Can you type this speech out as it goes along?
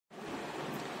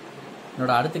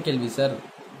என்னோட அடுத்த கேள்வி சார்,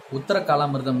 உத்தர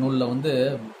காலாமிர்தம் நூலில் வந்து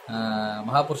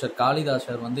மகாபுருஷர்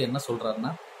காளிதாசர் வந்து என்ன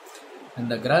சொல்கிறாருன்னா,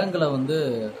 இந்த கிரகங்களை வந்து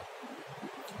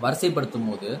வரிசைப்படுத்தும்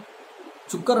போது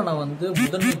சுக்கரனை வந்து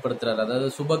முதன்மைப்படுத்துறாரு. அதாவது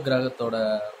சுப கிரகத்தோட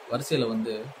வரிசையில்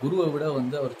வந்து குருவை விட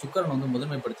வந்து அவர் சுக்கரனை வந்து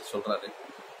முதன்மைப்படுத்தி சொல்கிறாரு.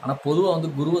 ஆனால் பொதுவாக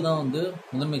வந்து குருவை தான் வந்து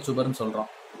முதன்மை சுபர்னு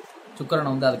சொல்கிறோம்,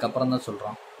 சுக்கரனை வந்து அதுக்கப்புறம் தான்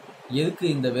சொல்கிறோம். எதுக்கு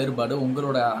இந்த வேறுபாடு?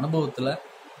 உங்களோட அனுபவத்தில்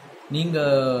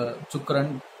நீங்கள்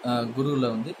சுக்கரன்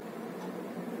குருவில் வந்து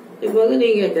இப்போ வந்து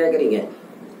நீங்கள் கேட்குறீங்க,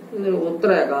 இந்த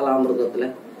உத்தர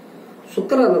காலாமிருதத்தில்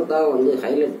சுக்கிரனை தான் வந்து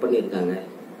ஹைலைட் பண்ணியிருக்காங்க,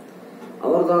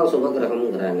 அவர் தான்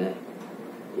சுபகிரகம்ங்கிறாங்க.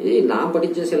 இது நான்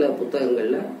படித்த சில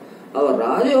புத்தகங்களில் அவர்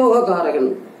ராஜயோக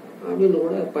காரகன் அப்படின்னு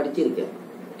கூட படிச்சிருக்கேன்.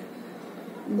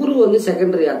 குரு வந்து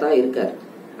செகண்டரியாக தான் இருக்கார்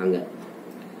அங்கே.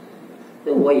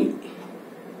 ஒய்,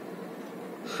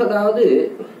 அதாவது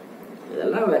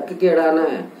இதெல்லாம் வெக்கக்கேடான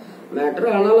மேட்ரு.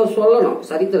 ஆனாலும் சொல்லணும்,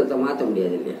 சரித்திரத்தை மாற்ற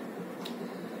முடியாது இல்லையா?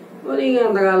 நீங்கள்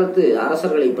அந்த காலத்து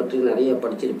அரசர்களை பற்றி நிறைய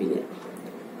படிச்சிருப்பீங்க.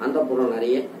 அந்த புறம்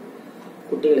நிறைய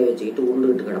குட்டிகளை வச்சுக்கிட்டு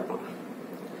உண்டுகிட்டு கிடப்பான்.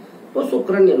 இப்போ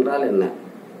சுக்கிரன் என்றால் என்ன?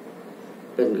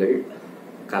 பெண்கள்,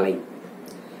 கலை.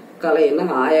 கலைன்னா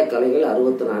ஆயக்கலைகள்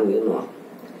 64.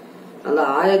 அந்த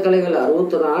ஆயக்கலைகள்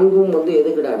 64 வந்து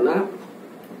எதுக்குடான்னா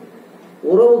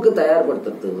உறவுக்கு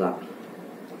தயார்படுத்துறதுக்கு தான்.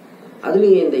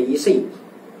 அதுலேயும் இந்த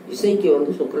இசைக்கு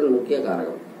வந்து சுக்கிரன் முக்கிய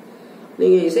காரகம்.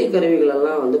 நீங்கள் இசைக்கருவிகள்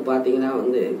எல்லாம் வந்து பார்த்தீங்கன்னா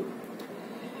வந்து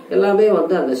எல்லாமே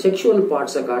வந்து அந்த செக்ஷுவல்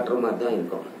பார்ட்ஸை காட்டுற மாதிரி தான்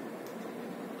இருக்கும்.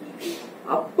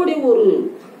 அப்படி ஒரு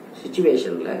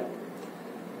சிச்சுவேஷனில்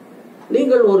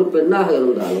நீங்கள் ஒரு பெண்ணாக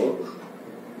இருந்தாலோ,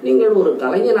 நீங்கள் ஒரு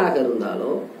கலைஞனாக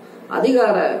இருந்தாலோ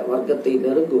அதிகார வர்க்கத்தை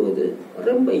நெருங்குவது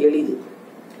ரொம்ப எளிது.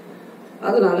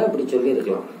 அதனால அப்படி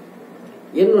சொல்லியிருக்கலாம்.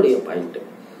 என்னுடைய பாயிண்ட்,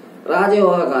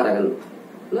 ராஜயோகக்காரகன்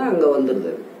அங்கே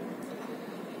வந்துடுது.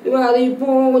 இப்போ அது இப்போ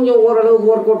கொஞ்சம்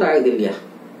ஓரளவுக்கு ஒர்க் அவுட் ஆகுது இல்லையா?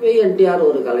 என்டிஆர்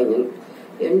ஒரு கலைஞன்,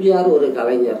 எம்ஜிஆர் ஒரு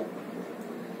கலைஞர்,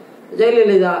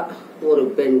 ஜெயலலிதா ஒரு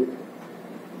பெண்,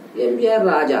 எம்ஜிஆர்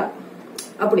ராஜா,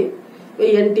 அப்படி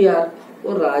என்டிஆர்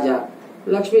ஒரு ராஜா,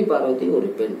 லக்ஷ்மி பார்வதி ஒரு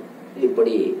பெண்.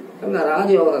 இப்படி அங்க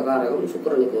ராஜயோக காரகம்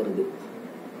சுக்கிரனுக்கு வருது.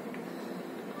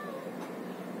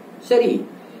 சரி,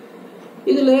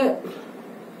 இதுல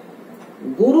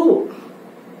குரு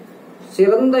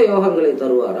சிறந்த யோகங்களை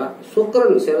தருவாரா,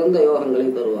 சுக்கிரன் சிறந்த யோகங்களை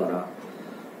தருவாரா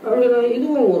அப்படின்னா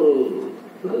இதுவும் ஒரு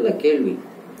நல்ல கேள்வி.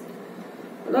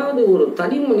 அதாவது ஒரு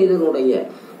தனி மனிதனுடைய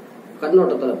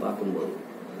கண்ணோட்டத்தில் பார்க்கும்போது,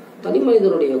 தனி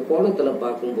மனிதனுடைய கோணத்தில்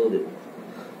பார்க்கும்போது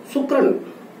சுக்கிரன்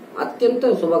அத்தியந்த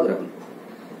சுபகிரகம்.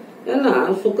 ஏன்னா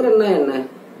சுக்கிரன்னா என்ன?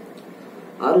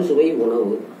 அறுசுவை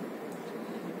உணவு,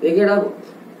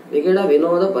 விகட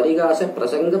வினோத பரிகாச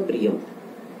பிரசங்க பிரியம்.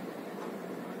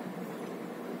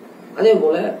 அதே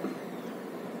போல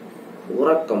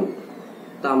உறக்கம்,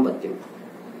 தாம்பத்தியம்.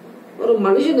 ஒரு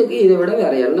மனுஷனுக்கு இதை விட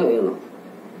வேற என்ன வேணும்?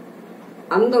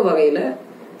 அந்த வகையில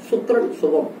சுக்கிரன்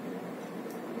சுபம்.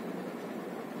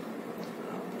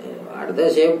 அடுத்த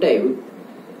சேம் டைம்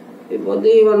இப்போ வந்து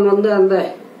இவன் வந்து அந்த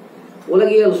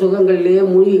உலகியல் சுகங்கள்லயே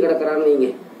மூழ்கி கிடக்கிறான்னு வைங்க,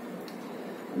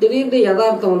 திடீர்னு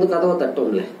யதார்த்தம் வந்து கதவை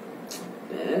தட்டும்ல.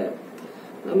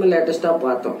 நம்ம லேட்டஸ்டா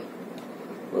பார்த்தோம்,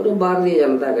 ஒரு பாரதிய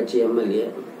ஜனதா கட்சி எம்எல்ஏ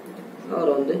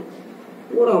அவர் வந்து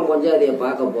ஊரகம் பஞ்சாயத்தியை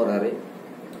பார்க்க போறாரு.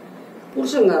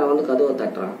 புருஷங்காரன் வந்து கதவை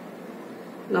தட்டுறான்,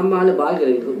 நம்ம ஆளு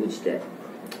பால்கனிக்கு குதிச்சிட்டார்.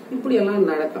 இப்படியெல்லாம்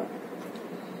நடக்கும்.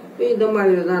 இந்த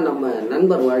மாதிரி தான் நம்ம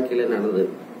நண்பர் வாழ்க்கையில நடந்தது.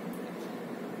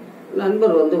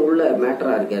 நண்பர் வந்து உள்ள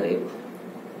மேட்டரா இருக்காரு,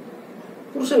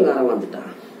 புருஷங்காரன்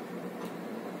வந்துட்டான்.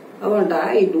 அவன்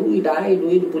டாய்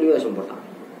டூயின்னு புலி வேஷம் போட்டான்.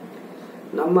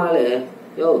 நம்மால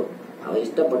யோ அவ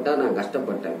இஷ்டப்பட்டா நான்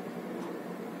கஷ்டப்பட்டேன்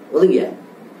ஒதுங்கிய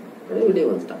விடிய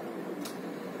வந்துட்டான்.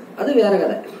 அது வேற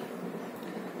கதை.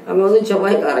 அங்க வந்து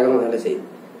செவ்வாய் காரகம் வேலை செய்யுது.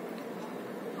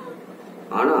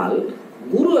 ஆனால்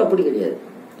குரு அப்படி கிடையாது.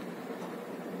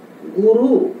 குரு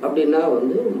அப்படின்னா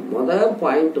வந்து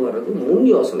பாயிண்ட் வர்றது முன்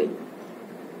யோசனை.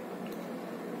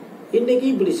 இன்னைக்கு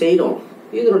இப்படி செய்யறோம்,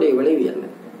 இதனுடைய விளைவு என்ன?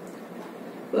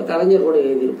 கலைஞர் கூட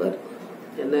எழுதியிருப்பார்,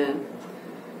 என்ன?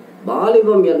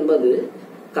 வாலிபம் என்பது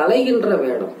கலைகின்ற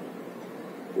வேடம்,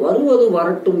 வருவது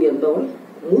வரட்டும் என்பவன்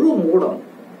முழு மூடம்.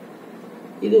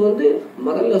 இது வந்து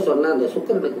முதல்ல சொன்ன அந்த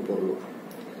சுக்கிரனுக்கு பொருளும்,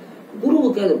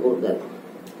 குருவுக்கு அது பொருந்தாது.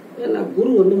 ஏன்னா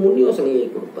குரு வந்து முன் யோசனையை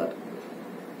கொடுப்பார்.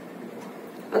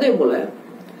 அதே போல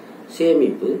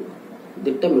சேமிப்பு,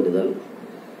 திட்டமிடுதல்,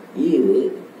 ஈவு,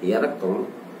 இரக்கம்,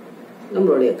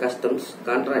 நம்மளுடைய கஸ்டம்ஸ்,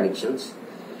 கான்ட்ராடிக்ஷன்ஸ்,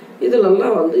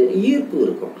 இதெல்லாம் வந்து ஈர்ப்பு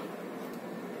இருக்கும்.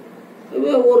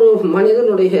 ஒரு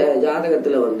மனிதனுடைய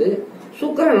ஜாதகத்துல வந்து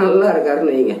சுக்கிரன் நல்லா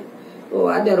இருக்காருன்னு வைங்க,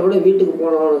 வாத்தியார் கூட வீட்டுக்கு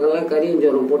போனவனுக்கெல்லாம் கரியும்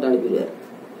சோறும் போட்டு அனுப்பிடுவார்.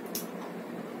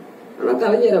 ஆனா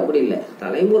கலைஞர் அப்படி இல்லை.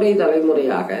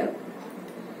 தலைமுறையாக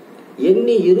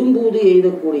எண்ணி இரும்பூது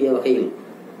எய்தக்கூடிய வகையில்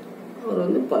அவர்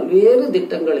வந்து பல்வேறு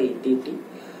திட்டங்களை தீட்டி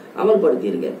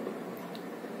அமல்படுத்தியிருக்கார்.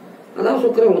 அதான்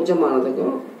சுக்கிரன்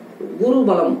உச்சமானதுக்கும் குரு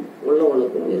பலம்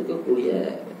உள்ளவனுக்கும் இருக்கக்கூடிய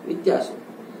வித்தியாசம்.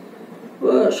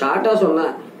 ஷார்ட்டா சொன்னா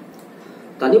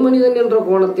தனி மனிதன் என்ற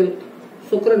கோணத்தில்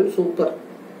சுக்கிரன் சூப்பர்.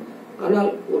 ஆனால்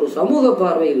ஒரு சமூக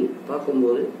பார்வையில்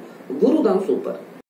பார்க்கும்போது குரு தான் சூப்பர்.